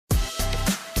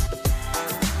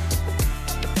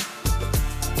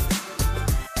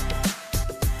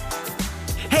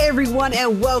everyone,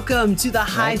 and welcome to the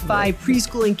Hi-Fi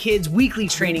Preschool and Kids Weekly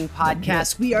Training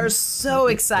Podcast. We are so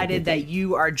excited that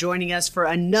you are joining us for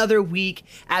another week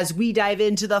as we dive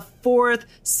into the fourth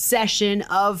session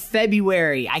of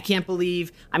February. I can't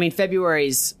believe,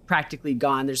 February's practically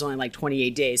gone. There's only like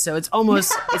 28 days, so it's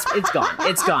almost, it's gone.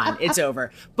 It's gone. It's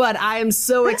over. But I am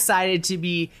so excited to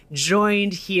be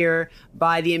joined here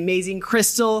by the amazing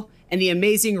Crystal and the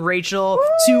amazing Rachel,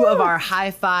 two of our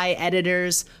Hi-Fi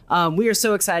editors. We are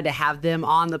so excited to have them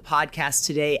on the podcast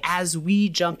today as we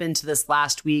jump into this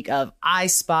last week of I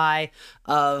Spy,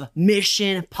 of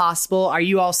Mission Possible. Are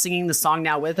you all singing the song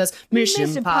now with us?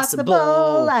 Mission Possible.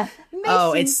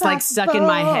 Oh, it's like stuck in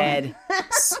my head.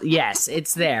 Yes,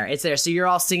 it's there. It's there. So you're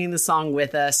all singing the song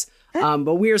with us.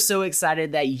 But we are so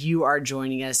excited that you are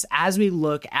joining us as we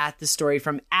look at the story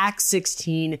from Acts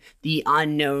 16, the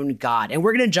unknown God. And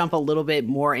we're going to jump a little bit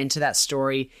more into that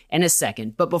story in a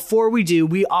second. But before we do,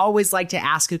 we always like to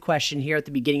ask a question here at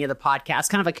the beginning of the podcast,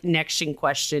 kind of a connection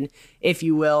question, if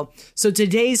you will. So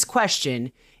today's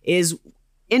question is,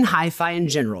 in Hi-Fi in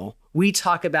general, we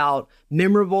talk about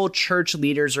memorable church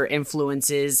leaders or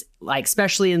influences, like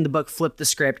especially in the book Flip the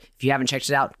Script. If you haven't checked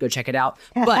it out, go check it out.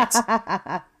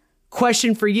 But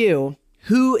question for you,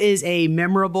 who is a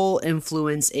memorable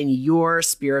influence in your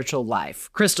spiritual life?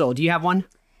 Crystal, do you have one?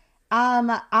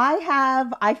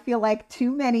 I feel like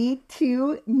too many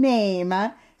to name.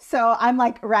 So I'm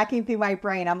like racking through my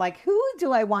brain. I'm like, who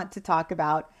do I want to talk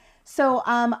about? So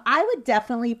I would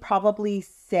definitely probably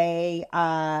say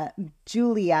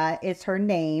Julia is her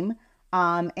name.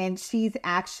 And she's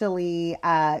actually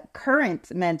a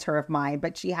current mentor of mine,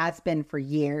 but she has been for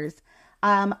years.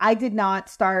 I did not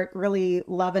start really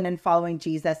loving and following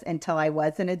Jesus until I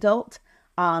was an adult.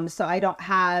 So I don't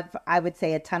have, I would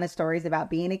say, a ton of stories about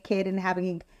being a kid and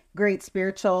having great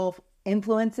spiritual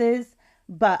influences.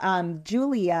 But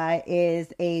Julia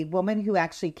is a woman who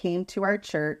actually came to our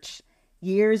church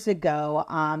years ago.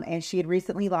 And she had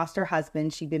recently lost her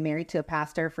husband. She'd been married to a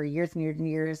pastor for years and years and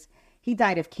years. He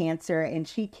died of cancer, and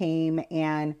she came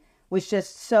and was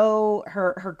just so,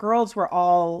 her girls were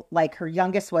all like, her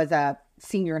youngest was a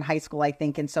senior in high school, I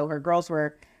think. And so her girls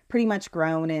were pretty much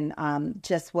grown, and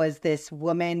just was this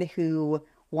woman who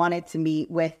wanted to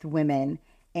meet with women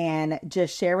and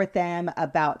just share with them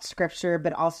about scripture,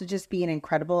 but also just be an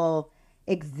incredible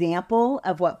example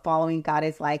of what following God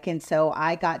is like. And so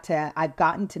I've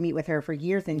gotten to meet with her for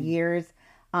years and years.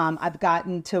 I've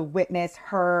gotten to witness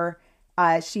her.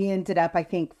 She ended up, I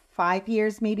think, 5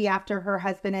 years maybe after her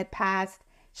husband had passed,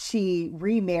 she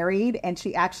remarried, and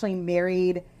she actually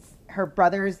married her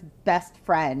brother's best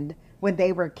friend when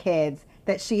they were kids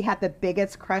that she had the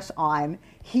biggest crush on.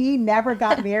 He never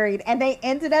got married, and they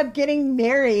ended up getting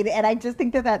married. And I just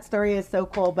think that story is so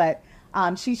cool. But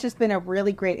she's just been a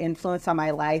really great influence on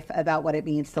my life about what it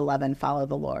means to love and follow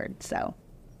the Lord. So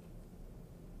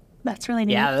that's really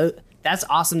neat. Yeah. That's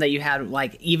awesome that you had,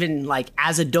 even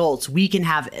as adults, we can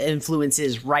have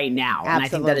influences right now. Absolutely. And I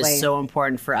think that is so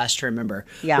important for us to remember.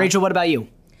 Yeah. Rachel, what about you?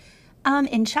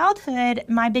 In childhood,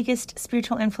 my biggest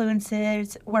spiritual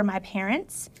influences were my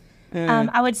parents.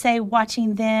 I would say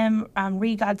watching them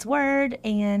read God's word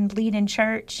and lead in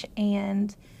church,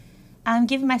 and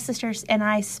giving my sisters and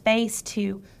I space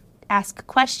to ask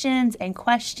questions and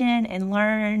question and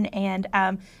learn. And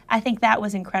I think that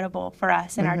was incredible for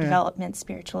us in our development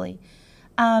spiritually.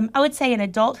 I would say in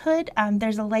adulthood,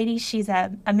 there's a lady, she's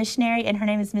a missionary, and her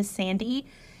name is Miss Sandy.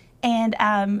 And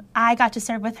I got to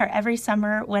serve with her every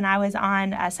summer when I was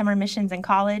on summer missions in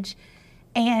college.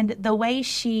 And the way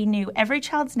she knew every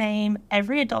child's name,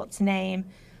 every adult's name,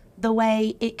 the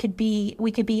way we could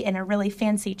be in a really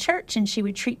fancy church and she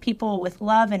would treat people with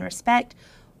love and respect,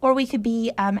 or we could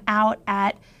be out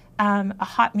at a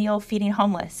hot meal feeding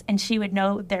homeless, and she would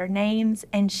know their names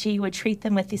and she would treat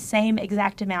them with the same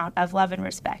exact amount of love and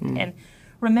respect and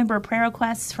remember prayer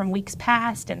requests from weeks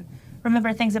past and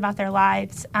remember things about their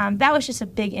lives. That was just a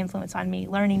big influence on me,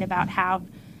 learning about how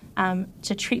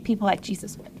to treat people like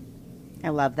Jesus would. I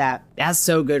love that. That's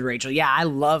so good, Rachel. Yeah,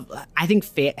 I think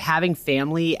having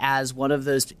family as one of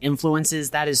those influences,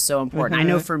 that is so important. I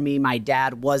know for me, my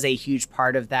dad was a huge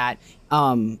part of that.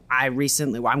 I'm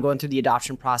going through the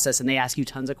adoption process, and they ask you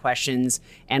tons of questions.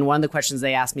 And one of the questions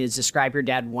they asked me is describe your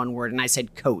dad one word. And I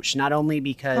said coach, not only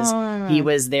because he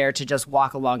was there to just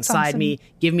walk alongside me,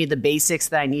 give me the basics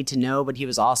that I need to know, but he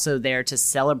was also there to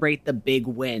celebrate the big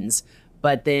wins.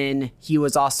 But then he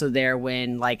was also there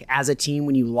when, as a team,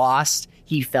 when you lost,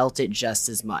 he felt it just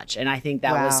as much. And I think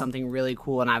that was something really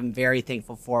cool. And I'm very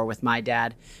thankful for with my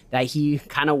dad that he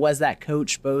kind of was that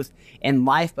coach, both in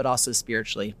life, but also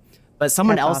spiritually. But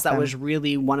someone That's else that awesome. was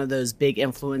really one of those big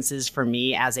influences for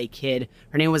me as a kid,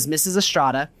 her name was Mrs.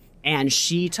 Estrada, and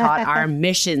she taught our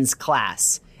missions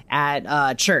class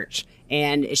at church.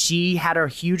 And she had a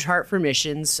huge heart for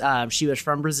missions. She was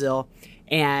from Brazil.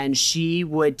 And she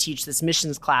would teach this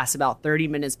missions class about 30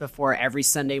 minutes before every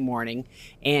Sunday morning.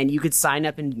 And you could sign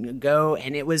up and go.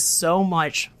 And it was so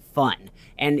much fun.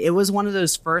 And it was one of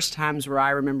those first times where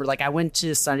I remember, like, I went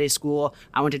to Sunday school.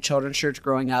 I went to children's church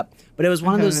growing up. But it was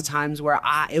one of those times where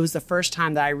it was the first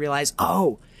time that I realized,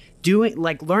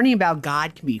 learning about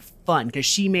God can be fun, because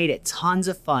she made it tons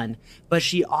of fun, but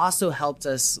she also helped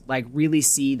us like really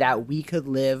see that we could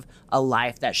live a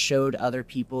life that showed other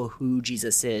people who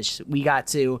Jesus is. We got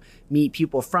to meet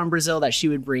people from Brazil that she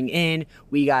would bring in.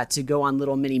 We got to go on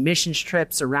little mini missions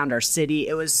trips around our city.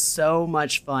 It was so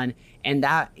much fun. And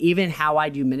that even how I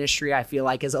do ministry, I feel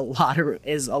like is a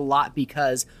lot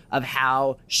because of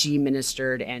how she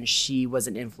ministered, and she was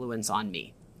an influence on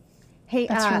me. Hey,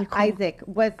 Really cool. Isaac,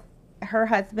 was her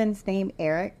husband's name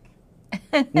Eric?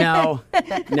 No.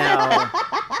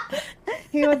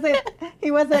 He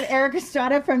wasn't Eric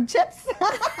Estrada from Chips.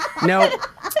 No,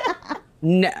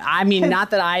 I mean,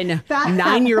 not that I know.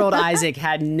 9-year-old Isaac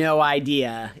had no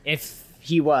idea if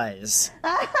he was.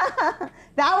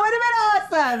 That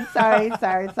would have been awesome.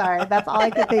 Sorry. That's all I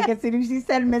could think. As soon as she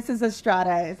said Mrs.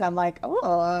 Estrada, I'm like,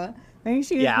 oh, maybe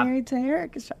she was married to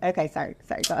Eric Estrada. Okay, sorry.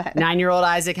 Go ahead. 9-year-old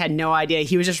Isaac had no idea.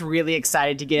 He was just really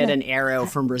excited to get an arrow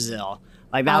from Brazil.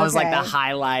 Like that was like the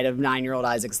highlight of 9-year-old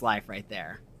Isaac's life right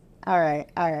there. All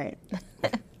right.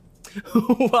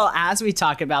 Well, as we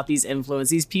talk about these influences,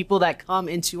 these people that come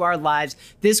into our lives,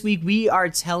 this week we are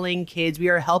telling kids, we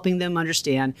are helping them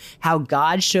understand how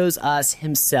God shows us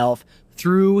himself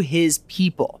through his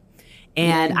people.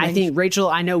 And I think, Rachel,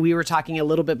 I know we were talking a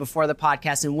little bit before the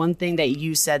podcast, and one thing that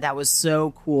you said that was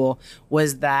so cool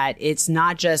was that it's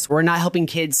not just, we're not helping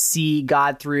kids see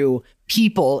God through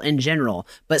people in general,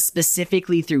 but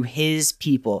specifically through his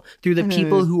people, through the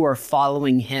people who are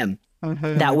following him.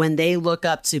 That when they look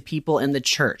up to people in the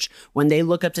church, when they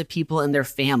look up to people in their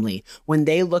family, when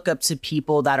they look up to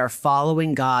people that are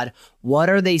following God, what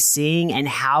are they seeing and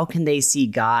how can they see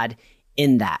God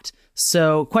in that?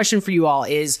 So question for you all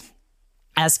is,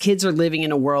 as kids are living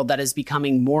in a world that is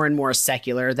becoming more and more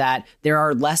secular, that there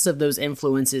are less of those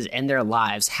influences in their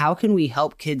lives, how can we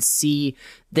help kids see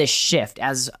this shift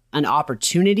as an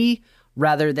opportunity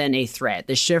rather than a threat?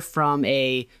 The shift from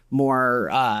a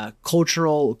more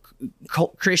cultural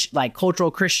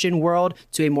Christian world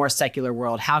to a more secular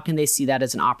world. How can they see that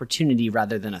as an opportunity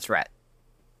rather than a threat?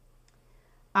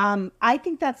 I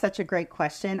think that's such a great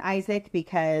question, Isaac,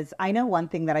 because I know one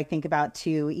thing that I think about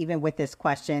too, even with this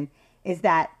question, is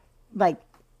that like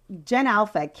Gen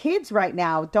Alpha kids right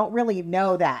now don't really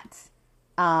know that.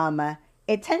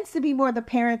 It tends to be more the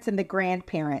parents and the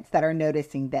grandparents that are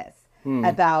noticing this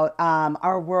about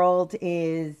our world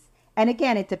is, and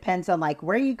again, it depends on like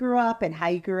where you grew up and how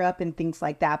you grew up and things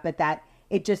like that, but that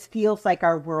it just feels like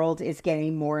our world is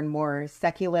getting more and more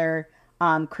secular.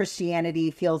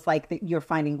 Christianity feels like that you're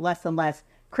finding less and less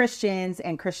Christians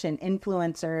and Christian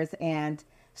influencers. And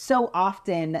so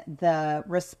often the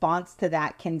response to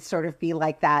that can sort of be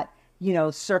like that,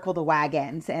 circle the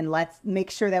wagons and let's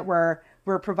make sure that we're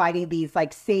providing these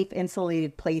like safe,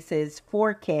 insulated places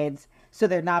for kids so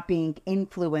they're not being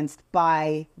influenced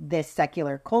by this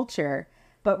secular culture.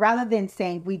 But rather than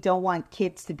saying we don't want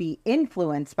kids to be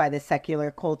influenced by the secular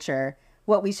culture,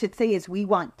 what we should say is we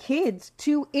want kids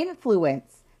to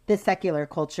influence the secular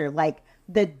culture. Like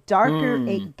the darker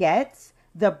it gets,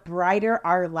 the brighter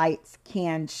our lights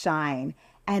can shine.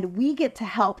 And we get to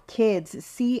help kids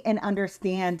see and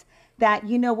understand that,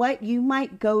 you know what, you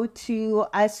might go to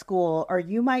a school or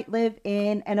you might live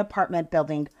in an apartment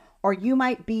building or you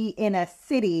might be in a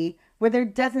city where there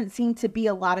doesn't seem to be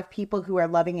a lot of people who are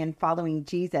loving and following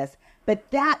Jesus. But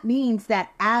that means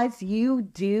that as you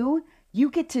do, you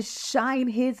get to shine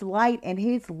his light and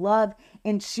his love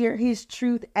and share his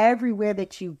truth everywhere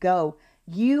that you go.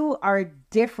 You are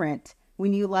different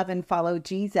when you love and follow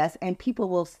Jesus, and people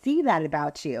will see that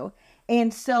about you.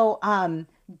 And so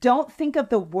don't think of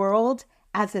the world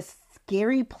as a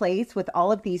scary place with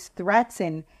all of these threats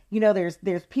and,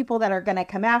 there's people that are going to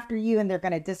come after you and they're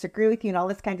going to disagree with you and all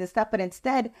this kind of stuff. But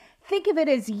instead, think of it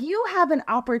as you have an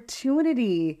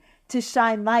opportunity to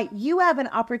shine light. You have an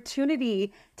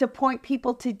opportunity to point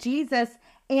people to Jesus.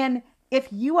 And if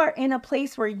you are in a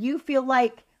place where you feel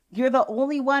like you're the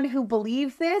only one who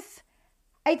believes this,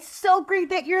 it's so great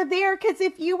that you're there, because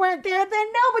if you weren't there, then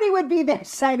nobody would be there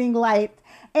shining light.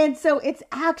 And so it's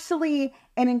actually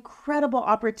an incredible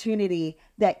opportunity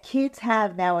that kids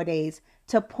have nowadays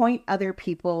to point other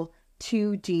people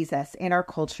to Jesus in our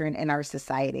culture and in our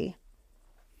society.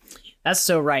 That's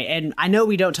so right. And I know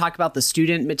we don't talk about the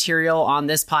student material on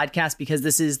this podcast because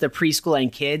this is the preschool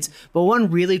and kids. But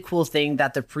one really cool thing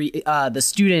that the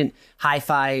student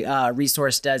Hi-Fi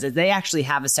resource does is they actually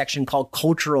have a section called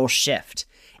Cultural Shift.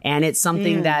 And it's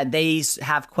something that they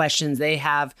have questions. They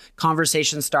have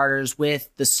conversation starters with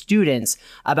the students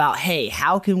about, hey,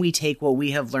 how can we take what we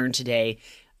have learned today,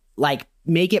 like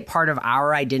make it part of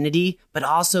our identity, but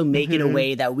also make it a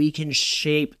way that we can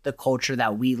shape the culture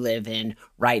that we live in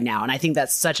right now. And I think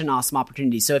that's such an awesome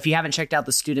opportunity. So if you haven't checked out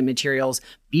the student materials,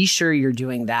 be sure you're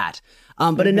doing that.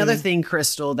 But another thing,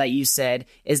 Crystal, that you said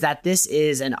is that this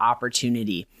is an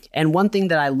opportunity. And one thing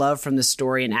that I love from the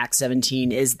story in Acts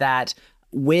 17 is that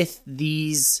with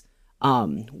these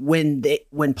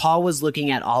when Paul was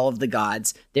looking at all of the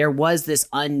gods, there was this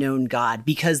unknown God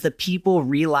because the people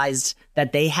realized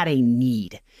that they had a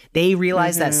need. They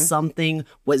realized that something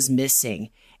was missing,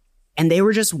 and they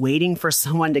were just waiting for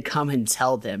someone to come and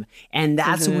tell them. And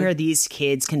that's where these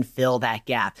kids can fill that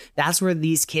gap. That's where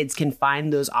these kids can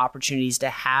find those opportunities to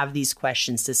have these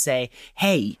questions, to say,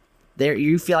 hey,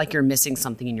 you feel like you're missing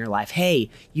something in your life. Hey,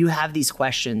 you have these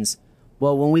questions.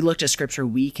 Well, when we look to scripture,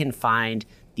 we can find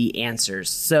the answers.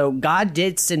 So God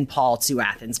did send Paul to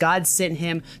Athens. God sent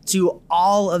him to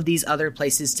all of these other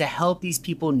places to help these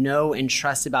people know and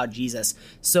trust about Jesus.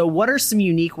 So what are some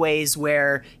unique ways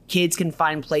where kids can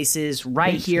find places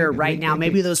right here, right now,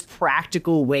 maybe those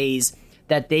practical ways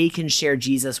that they can share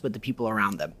Jesus with the people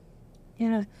around them?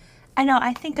 Yeah, I know.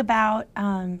 I think about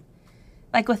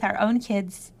like with our own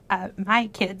kids, my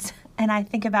kids, and I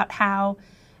think about how,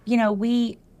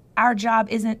 our job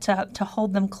isn't to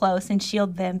hold them close and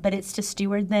shield them, but it's to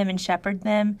steward them and shepherd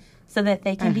them so that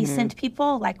they can be sent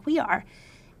people like we are.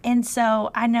 And so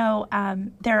I know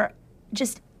there are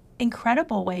just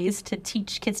incredible ways to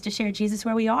teach kids to share Jesus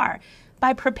where we are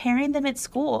by preparing them at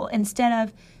school instead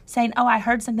of saying, oh, I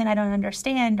heard something I don't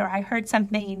understand, or I heard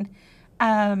something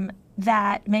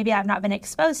that maybe I've not been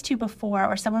exposed to before,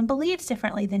 or someone believes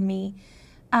differently than me.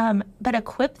 But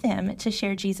equip them to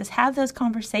share Jesus, have those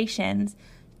conversations,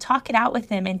 talk it out with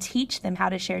them, and teach them how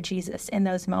to share Jesus in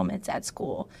those moments at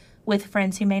school with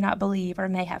friends who may not believe or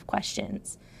may have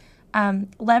questions.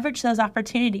 Leverage those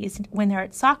opportunities when they're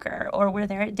at soccer or where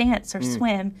they're at dance or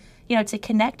swim, to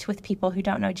connect with people who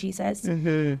don't know Jesus.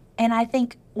 And I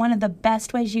think one of the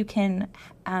best ways you can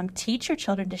teach your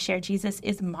children to share Jesus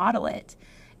is model it.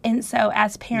 And so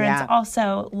as parents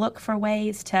also look for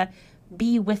ways to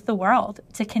be with the world,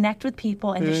 to connect with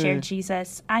people and to share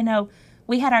Jesus. I know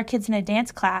we had our kids in a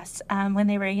dance class when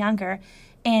they were younger,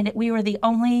 and we were the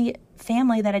only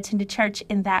family that attended church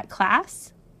in that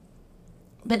class.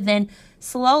 But then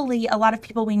slowly, a lot of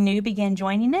people we knew began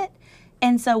joining it.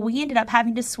 And so we ended up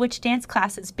having to switch dance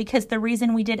classes because the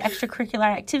reason we did extracurricular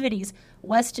activities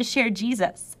was to share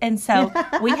Jesus. And so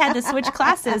we had to switch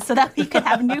classes so that we could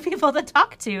have new people to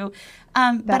talk to.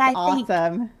 But I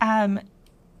think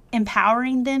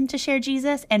empowering them to share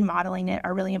Jesus and modeling it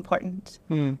are really important.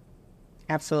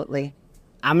 Absolutely.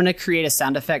 I'm going to create a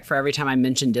sound effect for every time I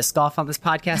mention disc golf on this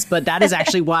podcast, but that is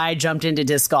actually why I jumped into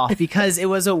disc golf, because it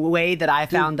was a way that I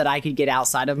found that I could get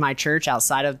outside of my church,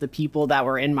 outside of the people that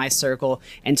were in my circle,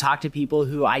 and talk to people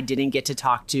who I didn't get to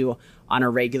talk to on a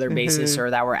regular basis or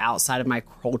that were outside of my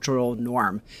cultural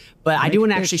norm. But I do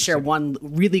want to actually share one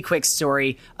really quick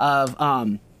story of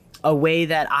a way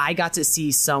that I got to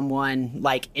see someone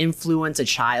like influence a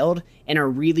child in a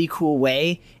really cool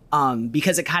way.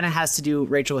 Because it kind of has to do,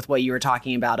 Rachel, with what you were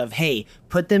talking about of, hey,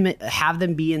 have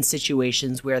them be in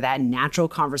situations where that natural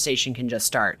conversation can just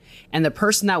start. And the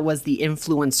person that was the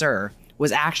influencer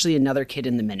was actually another kid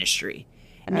in the ministry.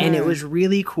 And it was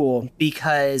really cool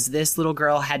because this little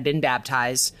girl had been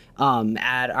baptized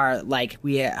at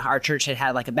our church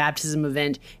had like a baptism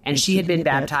event, and she had been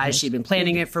baptized. She'd been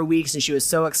planning it for weeks, and she was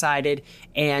so excited.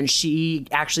 And she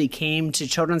actually came to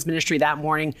children's ministry that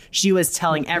morning. She was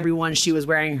telling everyone. She was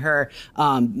wearing her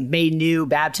made new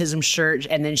baptism shirt,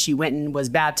 and then she went and was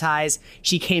baptized.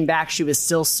 She came back. She was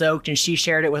still soaked, and she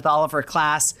shared it with all of her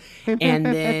class. And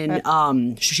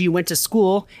then she went to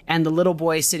school, and the little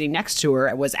boy sitting next to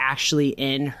her was actually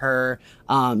in her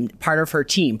part of her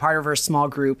team, part of her small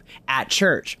group at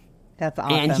church. That's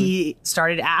awesome. And he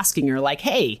started asking her like,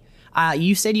 hey,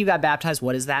 you said you got baptized.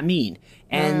 What does that mean?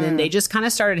 And then they just kind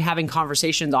of started having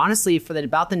conversations, honestly, for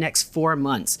about the next 4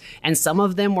 months. And some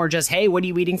of them were just, hey, what are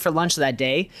you eating for lunch that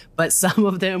day? But some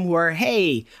of them were,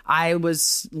 hey, I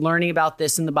was learning about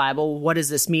this in the Bible. What does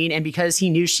this mean? And because he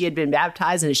knew she had been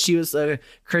baptized and she was a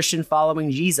Christian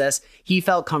following Jesus, he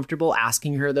felt comfortable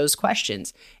asking her those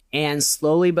questions. And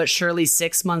slowly but surely,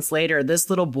 6 months later, this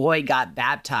little boy got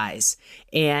baptized,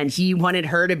 and he wanted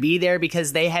her to be there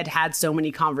because they had had so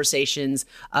many conversations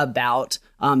about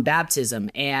baptism.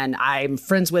 And I'm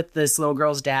friends with this little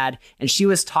girl's dad, and he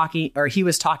was talking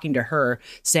to her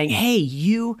saying, "Hey,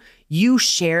 you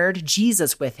shared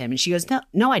Jesus with him." And she goes,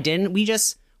 No, I didn't. We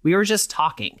were just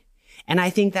talking. And I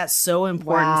think that's so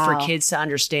important for kids to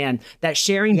understand that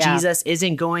sharing Jesus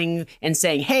isn't going and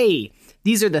saying, "Hey,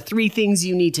 these are the 3 things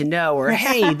you need to know," or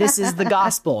 "Hey, this is the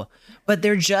gospel." But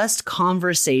they're just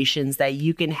conversations that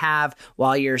you can have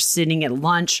while you're sitting at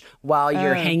lunch, while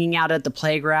you're hanging out at the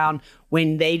playground.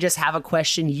 When they just have a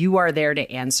question, you are there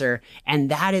to answer. And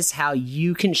that is how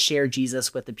you can share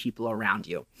Jesus with the people around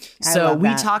you. So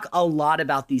we talk a lot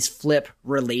about these flip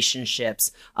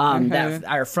relationships that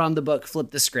are from the book Flip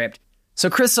the Script. So,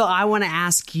 Crystal, I want to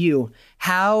ask you,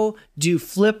 how do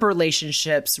flip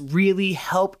relationships really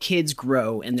help kids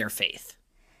grow in their faith?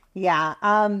 Yeah.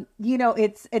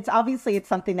 It's obviously it's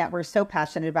something that we're so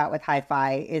passionate about with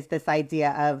Hi-Fi, is this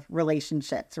idea of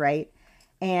relationships, right?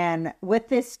 And with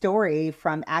this story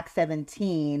from Acts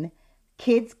 17,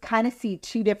 kids kind of see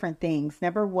 2 different things.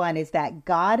 Number one is that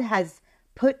God has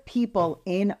put people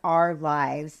in our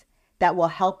lives that will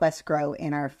help us grow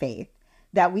in our faith,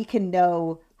 that we can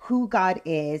know who God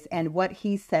is and what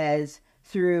he says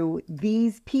through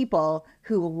these people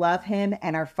who love him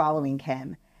and are following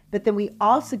him. But then we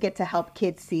also get to help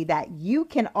kids see that you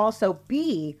can also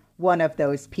be one of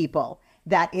those people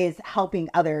that is helping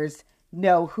others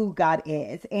know who God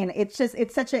is. And it's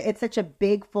such a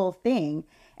big, full thing.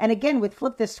 And again, with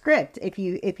Flip the Script, if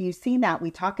you've seen that, we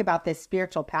talk about this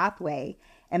spiritual pathway,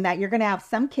 and that you're going to have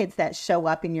some kids that show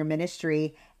up in your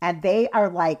ministry and they are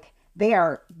like, they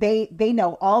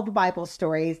know all the Bible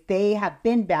stories. They have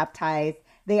been baptized.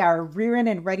 They are rearing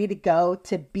and ready to go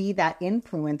to be that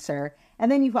influencer.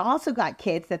 And then you've also got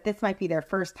kids that this might be their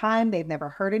first time. They've never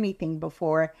heard anything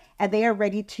before, and they are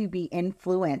ready to be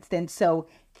influenced. And so,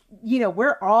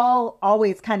 we're all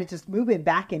always kind of just moving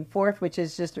back and forth, which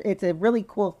is it's a really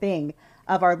cool thing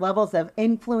of our levels of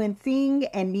influencing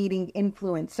and needing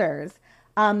influencers.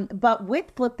 But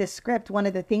with Flip the Script, one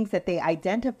of the things that they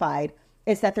identified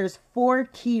is that there's 4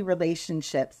 key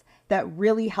relationships that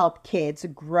really help kids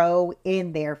grow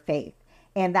in their faith.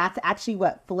 And that's actually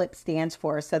what FLIP stands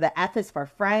for. So the F is for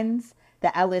friends,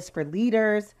 the L is for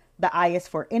leaders, the I is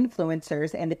for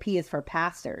influencers, and the P is for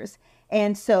pastors.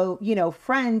 And so,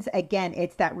 friends, again,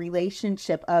 it's that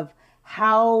relationship of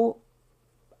how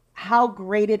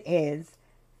great it is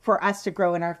for us to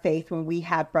grow in our faith when we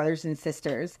have brothers and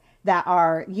sisters that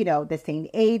are, the same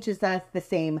age as us, the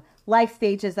same life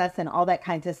stage as us, and all that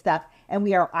kinds of stuff. And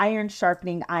we are iron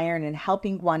sharpening iron and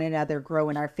helping one another grow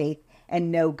in our faith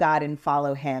and know God and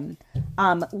follow him.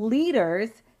 Leaders,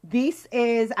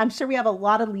 I'm sure we have a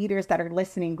lot of leaders that are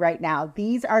listening right now.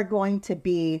 These are going to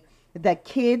be the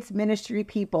kids ministry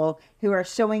people who are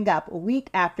showing up week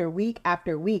after week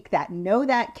after week, that know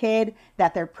that kid,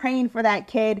 that they're praying for that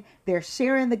kid. They're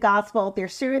sharing the gospel. They're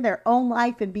sharing their own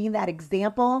life and being that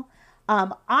example.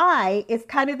 I is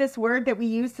kind of this word that we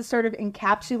use to sort of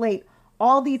encapsulate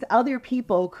all these other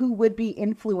people who would be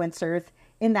influencers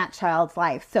in that child's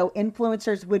life. So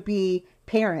influencers would be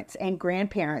parents and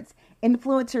grandparents.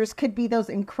 Influencers could be those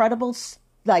incredible,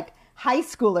 high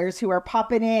schoolers who are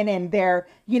popping in and they're,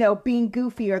 being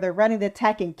goofy, or they're running the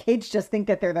tech and kids just think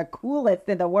that they're the coolest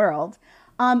in the world.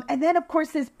 And then, of course,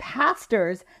 there's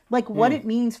pastors, what it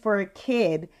means for a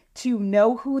kid to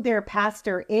know who their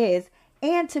pastor is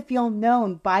and to feel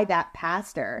known by that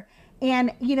pastor.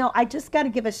 And, I just got to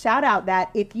give a shout out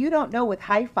that if you don't know, with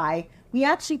Hi-Fi, we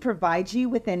actually provide you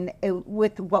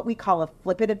with what we call a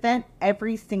Flip It event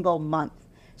every single month.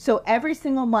 So every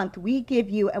single month we give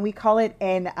you, and we call it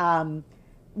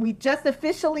we just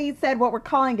officially said what we're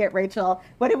calling it, Rachel.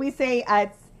 What did we say?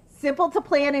 It's simple to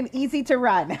plan and easy to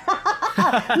run.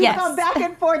 We've gone back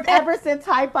and forth ever since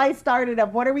Hi-Fi started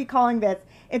of what are we calling this?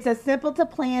 It's a simple to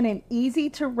plan and easy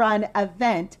to run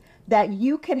event that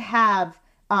you could have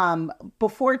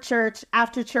before church,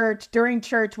 after church, during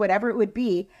church, whatever it would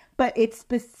be. But it's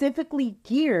specifically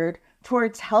geared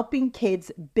towards helping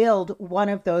kids build one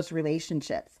of those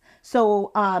relationships.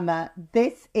 So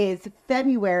this is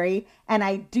February, and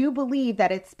I do believe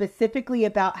that it's specifically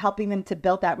about helping them to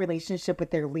build that relationship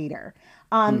with their leader.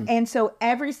 And so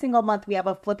every single month we have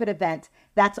a Flip It event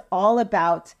that's all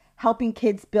about helping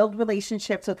kids build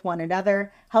relationships with one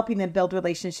another, helping them build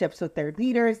relationships with their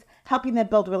leaders, helping them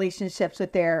build relationships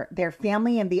with their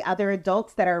family and the other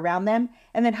adults that are around them,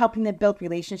 and then helping them build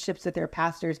relationships with their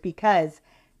pastors, because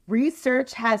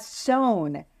research has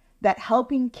shown that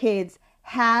helping kids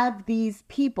have these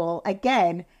people,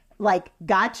 again, like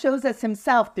God shows us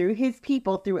himself through his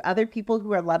people, through other people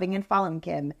who are loving and following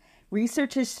him.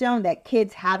 Research has shown that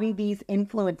kids having these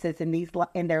influences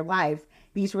in their lives,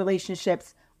 these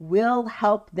relationships, will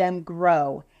help them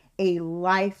grow a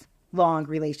lifelong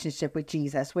relationship with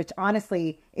Jesus, which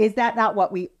honestly, is that not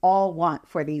what we all want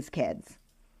for these kids?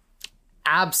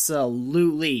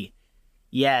 Absolutely.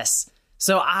 Yes.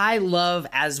 So I love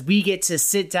as we get to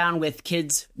sit down with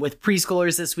kids, with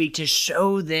preschoolers this week, to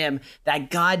show them that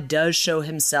God does show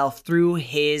himself through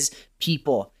his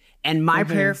people. And my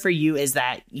prayer for you is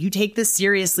that you take this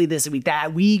seriously this week,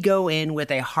 that we go in with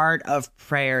a heart of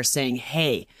prayer saying,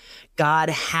 hey,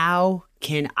 God, how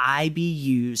can I be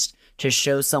used to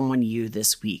show someone you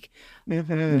this week?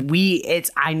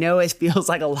 I know it feels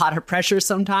like a lot of pressure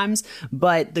sometimes,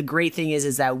 but the great thing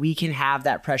is that we can have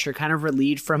that pressure kind of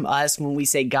relieved from us when we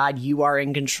say, God, you are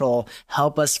in control.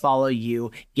 Help us follow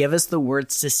you. Give us the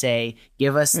words to say.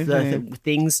 Give us the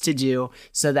things to do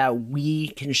so that we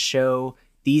can show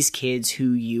these kids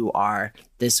who you are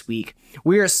this week.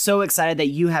 We are so excited that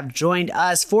you have joined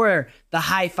us for the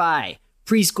Hi-Fi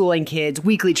Preschooling Kids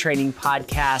Weekly Training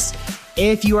Podcast.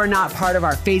 If you are not part of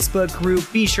our Facebook group,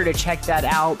 be sure to check that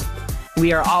out.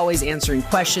 We are always answering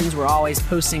questions. We're always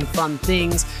posting fun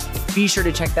things. Be sure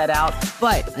to check that out.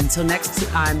 But until next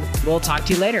time, we'll talk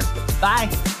to you later. Bye.